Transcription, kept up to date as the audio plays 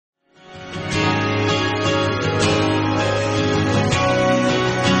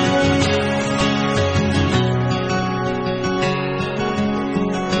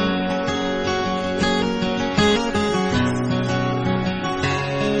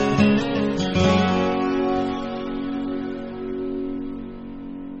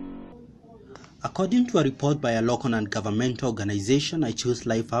According to a report by a local non-governmental organization, I Choose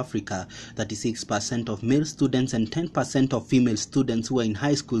Life Africa, 36% of male students and 10% of female students who are in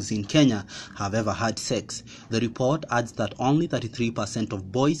high schools in Kenya have ever had sex. The report adds that only 33%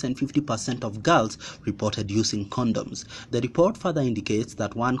 of boys and 50% of girls reported using condoms. The report further indicates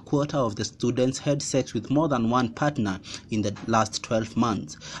that 1/4 of the students had sex with more than one partner in the last 12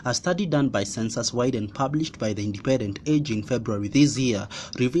 months. A study done by Census Wide and published by the Independent Age in February this year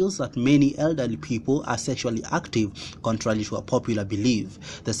reveals that many elderly people are sexually active, contrary to a popular belief.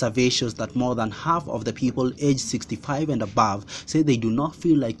 The survey shows that more than half of the people aged 65 and above say they do not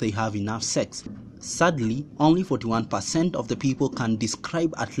feel like they have enough sex. Sadly, only 41% of the people can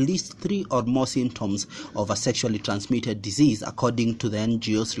describe at least 3 or more symptoms of a sexually transmitted disease, according to the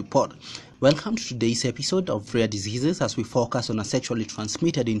NGO's report. Welcome to today's episode of Rare Diseases as we focus on a sexually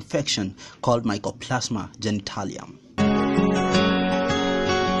transmitted infection called Mycoplasma Genitalium.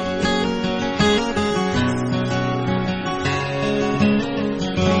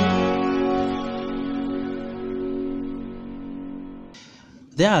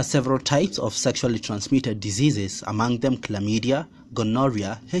 There are several types of sexually transmitted diseases, among them chlamydia,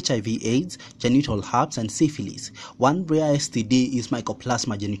 gonorrhea, HIV/AIDS, genital herpes, and syphilis. One rare STD is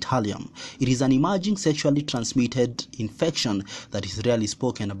Mycoplasma Genitalium. It is an emerging sexually transmitted infection that is rarely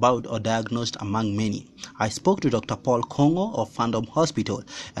spoken about or diagnosed among many. I spoke to Dr. Paul Kongo of Fandom Hospital,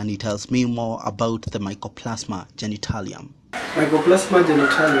 and he tells me more about the Mycoplasma Genitalium. Mycoplasma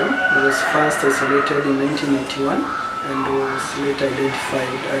Genitalium was first isolated in 1981 and was later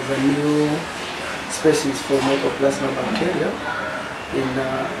identified as a new species for Mycoplasma bacteria in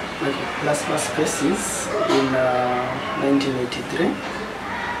Mycoplasma species in 1983.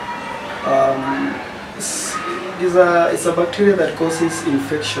 It's a bacteria that causes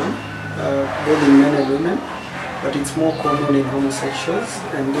infection both in men and women, but it's more common in homosexuals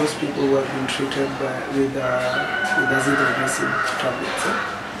and those people who have been treated with azithromycin tablets.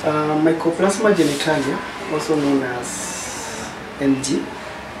 Mycoplasma genitalia, also known as MG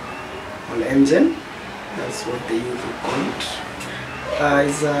or MGen, that's what they usually call it,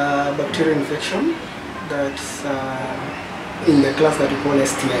 is a bacterial infection that's in the class that we call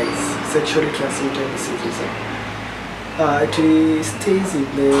STIs, sexually transmitted diseases. It stays in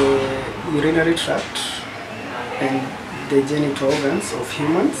the urinary tract and the genital organs of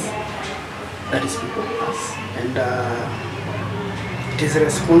humans, that is people, and it is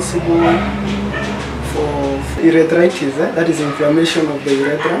responsible for urethritis, that is inflammation of the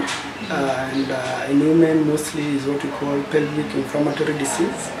urethra, and in women mostly is what we call pelvic inflammatory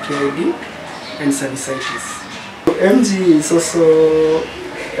disease, PID, and cervicitis. MG is also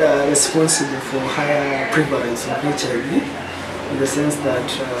responsible for higher prevalence of HIV in the sense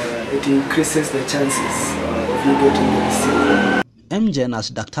that it increases the chances of you getting the disease. MGen, as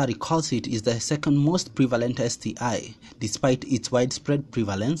Daktari calls it, is the second most prevalent STI. Despite its widespread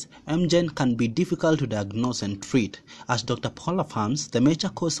prevalence, MGen can be difficult to diagnose and treat. As Dr. Paul affirms, the major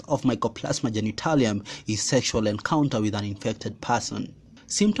cause of Mycoplasma genitalium is sexual encounter with an infected person.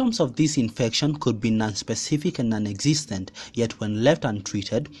 Symptoms of this infection could be non-specific and non-existent, yet when left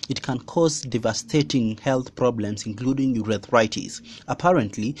untreated, it can cause devastating health problems including urethritis.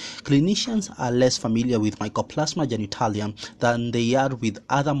 Apparently, clinicians are less familiar with Mycoplasma genitalium than they are with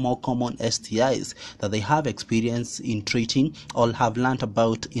other more common STIs that they have experience in treating or have learned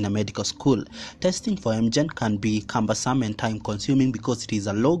about in a medical school. Testing for MGen can be cumbersome and time-consuming because it is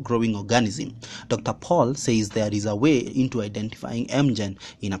a low-growing organism. Dr. Paul says there is a way into identifying MGen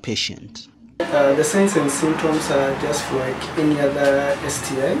in a patient. The signs and symptoms are just like any other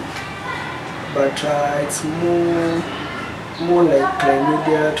STI, but it's more like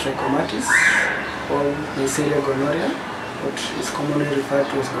chlamydia trachomatis or Neisseria gonorrhea, what is commonly referred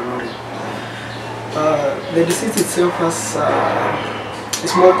to as gonorrhea. The disease itself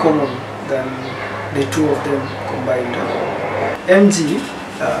is more common than the two of them combined. MG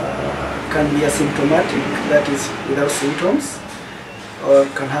can be asymptomatic, that is without symptoms, or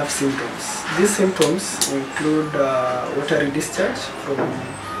can have symptoms. These symptoms include watery discharge from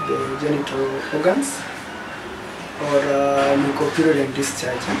the genital organs or mucopurulent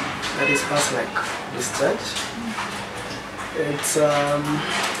discharge, that is pus-like discharge. It's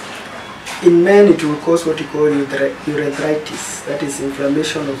in men it will cause what we call urethritis, that is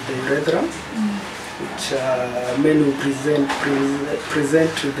inflammation of the urethra, which men will present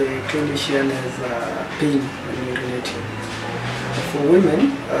to the clinician as pain when urinating. For women,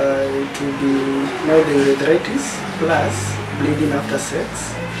 it will be now the urethritis plus bleeding after sex,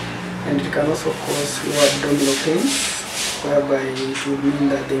 and it can also cause lower abdominal pains, whereby it would mean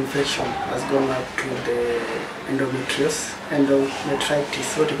that the infection has gone up to the endometritis,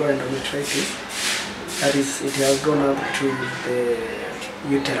 what we call endometritis, that is, it has gone up to the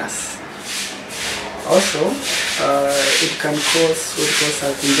uterus. Also, it can cause what we call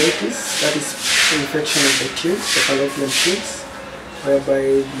sarcoiditis, that is infection of the tubes, the fallopian tubes, whereby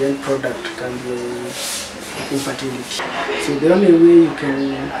the end product can be infertility. So the only way you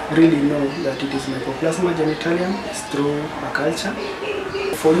can really know that it is Mycoplasma Genitalium is through a culture.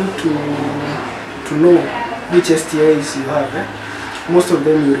 For you to know which STIs you have, most of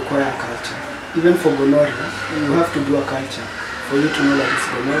them you require a culture. Even for gonorrhea, you have to do a culture for you to know that it's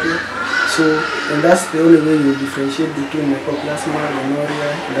gonorrhea. So, and that's the only way you differentiate between Mycoplasma, gonorrhea,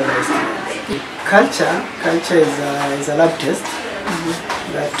 and other STIs. Culture is a lab test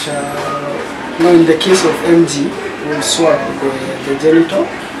that, now in the case of MG, we'll swab the genital,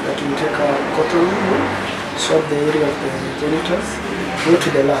 that will take a cotton wool, swab the area of the genitals, go to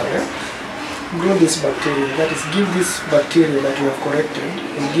the lab, grow this bacteria, that is, give this bacteria that we have corrected,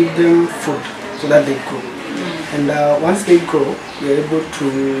 and give them food so that they grow. And once they grow, we are able to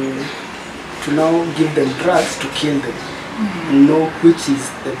now give them drugs to kill them, and know which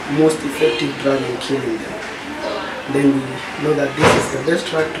is the most effective drug in killing them. Then we know that this is the best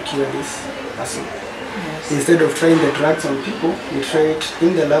drug to cure this person. Yes. Instead of trying the drugs on people, we try it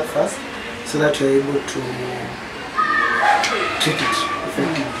in the lab first so that we are able to treat it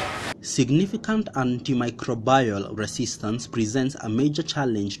effectively. Significant antimicrobial resistance presents a major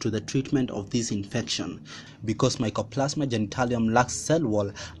challenge to the treatment of this infection. Because Mycoplasma genitalium lacks cell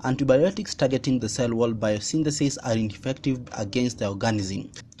wall, antibiotics targeting the cell wall biosynthesis are ineffective against the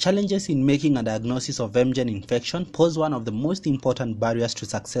organism. Challenges in making a diagnosis of MGen infection pose one of the most important barriers to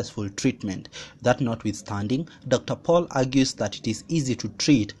successful treatment. That notwithstanding, Dr. Paul argues that it is easy to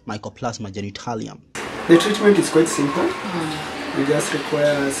treat Mycoplasma genitalium. The treatment is quite simple. You just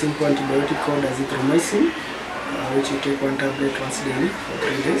require a simple antibiotic called azithromycin, which you take 1 tablet once daily for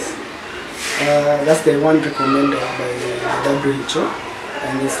 3 days. That's the one recommended by the WHO,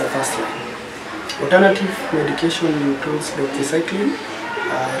 and it's the first line. Alternative medication includes doxycycline,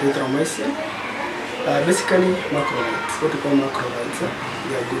 erythromycin, basically macrolides, what we call macrolides.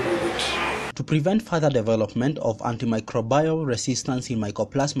 We are good with it. To prevent further development of antimicrobial resistance in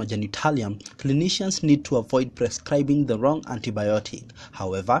Mycoplasma genitalium, clinicians need to avoid prescribing the wrong antibiotic.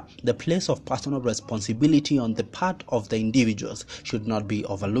 However, the place of personal responsibility on the part of the individuals should not be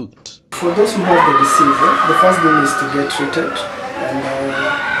overlooked. For those who have the disease, the first thing is to get treated, and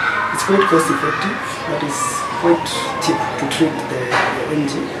it's quite cost effective. That is quite cheap to treat the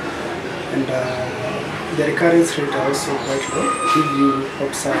MG, and the recurrence rate are also quite low if you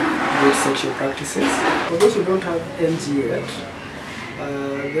observe good sexual practices. For those who don't have MG yet,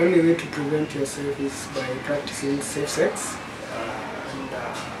 the only way to prevent yourself is by practicing safe sex and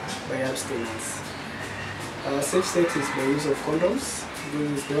by abstinence. Safe sex is by use of condoms.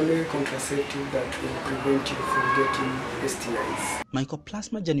 This is the only contraceptive that will prevent you from getting STIs.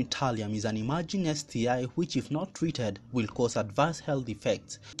 Mycoplasma genitalium is an emerging STI which, if not treated, will cause adverse health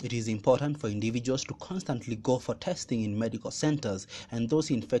effects. It is important for individuals to constantly go for testing in medical centers and those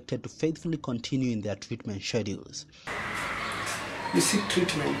infected to faithfully continue in their treatment schedules. You seek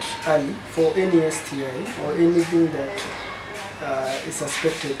treatment early for any STI or anything that is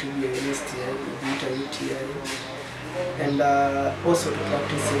suspected to be an STI, be it a UTI, and also to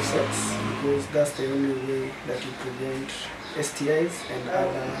practice safe sex, because that's the only way that you prevent STIs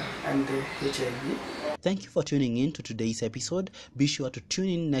and the HIV. Thank you for tuning in to today's episode. Be sure to tune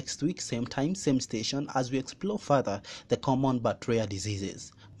in next week, same time, same station, as we explore further the common but rare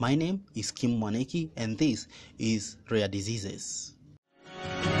diseases. My name is Kim Mwaneki, and this is Rare Diseases.